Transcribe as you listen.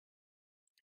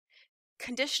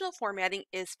Conditional formatting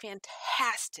is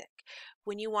fantastic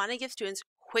when you want to give students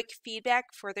quick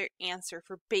feedback for their answer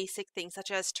for basic things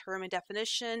such as term and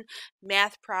definition,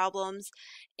 math problems,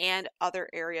 and other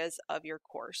areas of your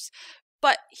course.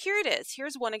 But here it is.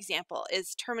 Here's one example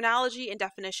is terminology and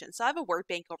definition. So I have a word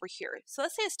bank over here. So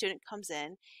let's say a student comes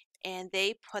in and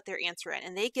they put their answer in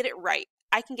and they get it right.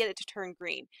 I can get it to turn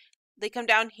green. They come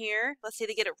down here, let's say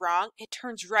they get it wrong, it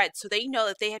turns red. So they know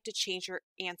that they have to change their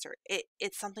answer.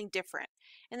 It's something different.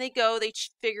 And they go, they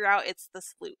figure out it's the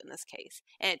salute in this case,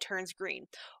 and it turns green.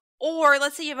 Or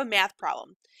let's say you have a math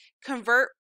problem. Convert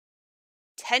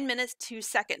 10 minutes to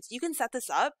seconds. You can set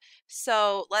this up.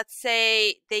 So let's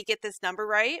say they get this number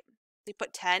right. They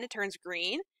put 10, it turns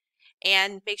green,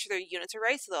 and make sure their units are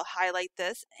right. So they'll highlight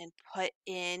this and put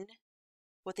in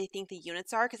what they think the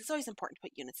units are, because it's always important to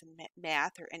put units in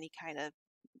math or any kind of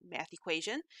math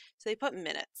equation. So they put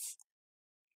minutes.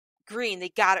 Green, they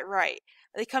got it right.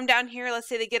 They come down here, let's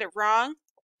say they get it wrong,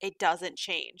 it doesn't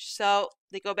change. So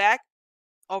they go back,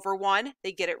 over 1,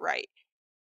 they get it right.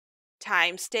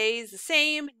 Time stays the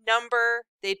same, number,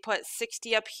 they'd put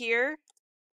 60 up here.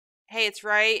 Hey, it's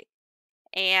right.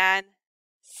 And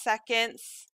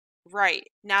seconds, right.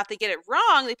 Now if they get it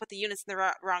wrong, they put the units in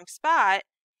the wrong spot,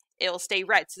 it'll stay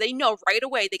red. So they know right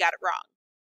away they got it wrong.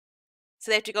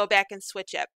 So they have to go back and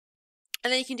switch it.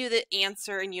 And then you can do the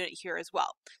answer and unit here as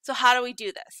well. So how do we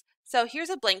do this? So here's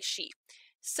a blank sheet.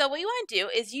 So what you want to do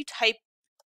is you type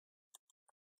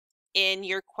in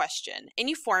your question and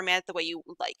you format it the way you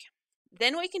like.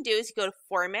 Then what you can do is you go to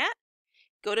Format,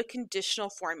 go to Conditional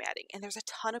Formatting, and there's a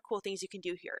ton of cool things you can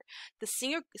do here.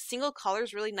 The single color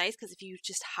is really nice because if you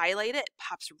just highlight it, it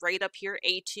pops right up here,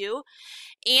 A2,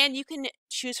 and you can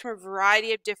choose from a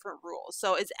variety of different rules.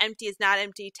 So is empty, is not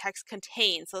empty, text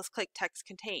contains. So let's click text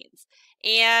contains,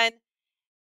 and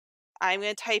I'm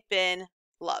going to type in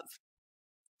love.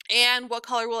 And what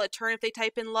color will it turn if they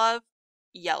type in love?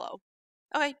 Yellow.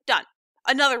 Okay, done.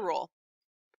 Another rule.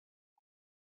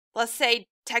 Let's say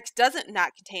text doesn't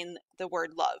not contain the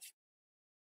word love.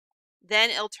 Then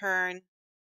it'll turn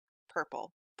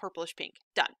purple, purplish pink.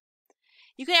 Done.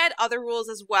 You can add other rules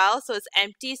as well. So it's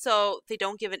empty, so if they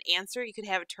don't give an answer, you could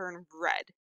have it turn red.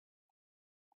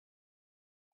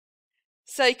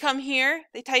 So you come here,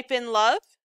 they type in love.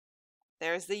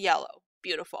 There's the yellow.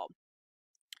 Beautiful.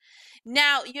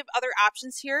 Now you have other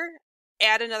options here.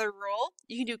 Add another rule.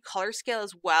 You can do color scale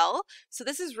as well. So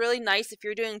this is really nice if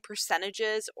you're doing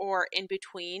percentages or in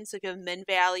between. So if you have a min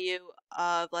value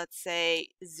of, let's say,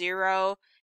 0,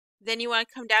 then you want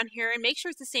to come down here and make sure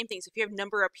it's the same thing. So if you have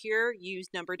number up here, use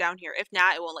number down here. If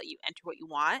not, it won't let you enter what you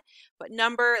want. But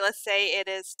number, let's say it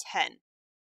is 10.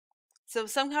 So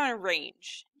some kind of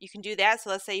range. You can do that. So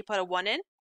let's say you put a 1 in.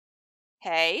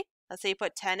 Hey, let's say you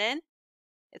put 10 in.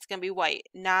 It's going to be white.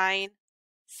 9,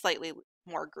 slightly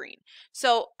more green.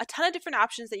 So a ton of different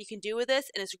options that you can do with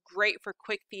this, and it's great for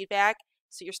quick feedback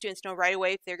so your students know right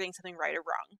away if they're getting something right or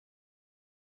wrong.